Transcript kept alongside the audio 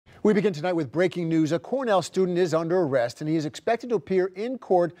We begin tonight with breaking news. A Cornell student is under arrest and he is expected to appear in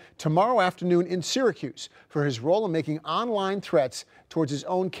court tomorrow afternoon in Syracuse for his role in making online threats towards his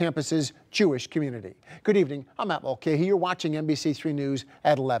own campus's Jewish community. Good evening. I'm Matt Mulcahy. You're watching NBC3 News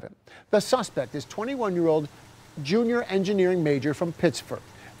at 11. The suspect is 21-year-old junior engineering major from Pittsburgh,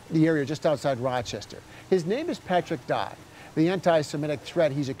 the area just outside Rochester. His name is Patrick Dye. The anti-Semitic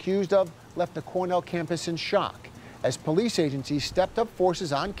threat he's accused of left the Cornell campus in shock as police agencies stepped up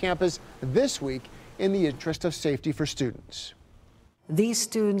forces on campus this week in the interest of safety for students. These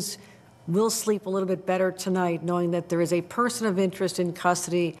students will sleep a little bit better tonight knowing that there is a person of interest in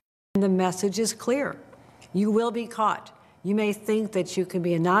custody, and the message is clear. You will be caught. You may think that you can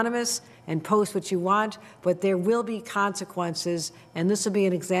be anonymous and post what you want, but there will be consequences, and this will be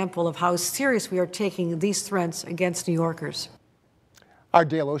an example of how serious we are taking these threats against New Yorkers. Our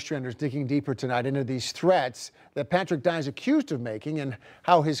Dale Ostrander is digging deeper tonight into these threats that Patrick Dye is accused of making and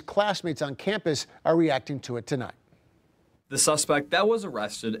how his classmates on campus are reacting to it tonight. The suspect that was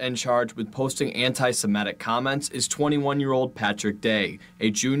arrested and charged with posting anti-Semitic comments is 21-year-old Patrick Dye, a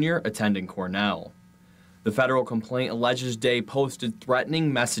junior attending Cornell. The federal complaint alleges Dye posted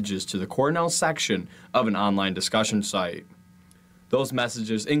threatening messages to the Cornell section of an online discussion site. Those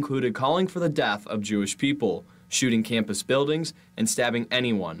messages included calling for the death of Jewish people, shooting campus buildings, and stabbing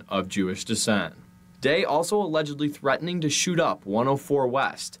anyone of Jewish descent. Dye also allegedly threatening to shoot up 104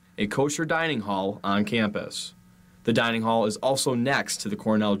 West, a kosher dining hall on campus. The dining hall is also next to the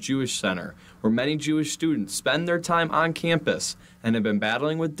Cornell Jewish Center, where many Jewish students spend their time on campus and have been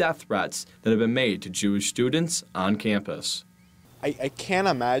battling with death threats that have been made to Jewish students on campus. I can't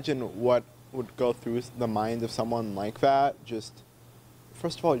imagine what would go through the mind of someone like that. Just,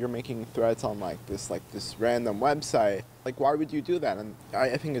 first of all, you're making threats on this random website. Like, why would you do that? And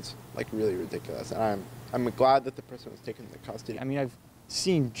I think it's really ridiculous. And I'm glad that the person was taken into custody. I mean, I've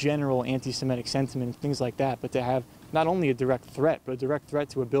seen general anti-Semitic sentiment and things like that, but to have not only a direct threat, but a direct threat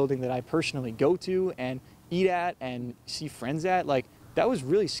to a building that I personally go to and eat at and see friends at, that was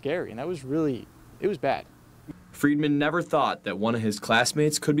really scary, and it was bad. Friedman never thought that one of his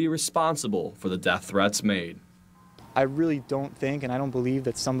classmates could be responsible for the death threats made. I really don't think, and I don't believe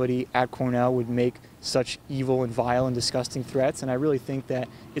that somebody at Cornell would make such evil and vile and disgusting threats, and I really think that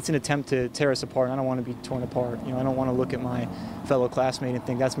it's an attempt to tear us apart. I don't want to be torn apart. I don't want to look at my fellow classmate and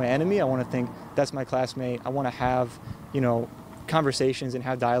think that's my enemy. I want to think that's my classmate. I want to have, conversations and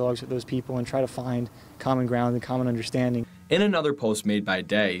have dialogues with those people and try to find common ground and common understanding. In another post made by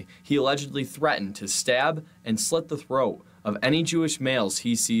Dye, he allegedly threatened to stab and slit the throat of any Jewish males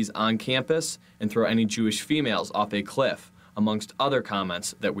he sees on campus and throw any Jewish females off a cliff, amongst other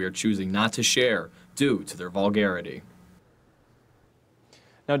comments that we are choosing not to share due to their vulgarity.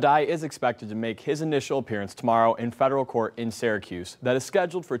 Now, Dye is expected to make his initial appearance tomorrow in federal court in Syracuse that is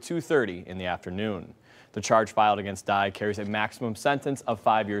scheduled for 2:30 in the afternoon. The charge filed against Dye carries a maximum sentence of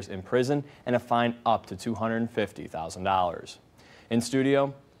 5 years in prison and a fine up to $250,000. In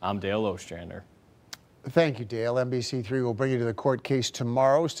studio, I'm Dale Ostrander. Thank you, Dale. NBC3 will bring you to the court case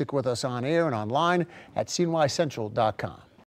tomorrow. Stick with us on air and online at CNYCentral.com.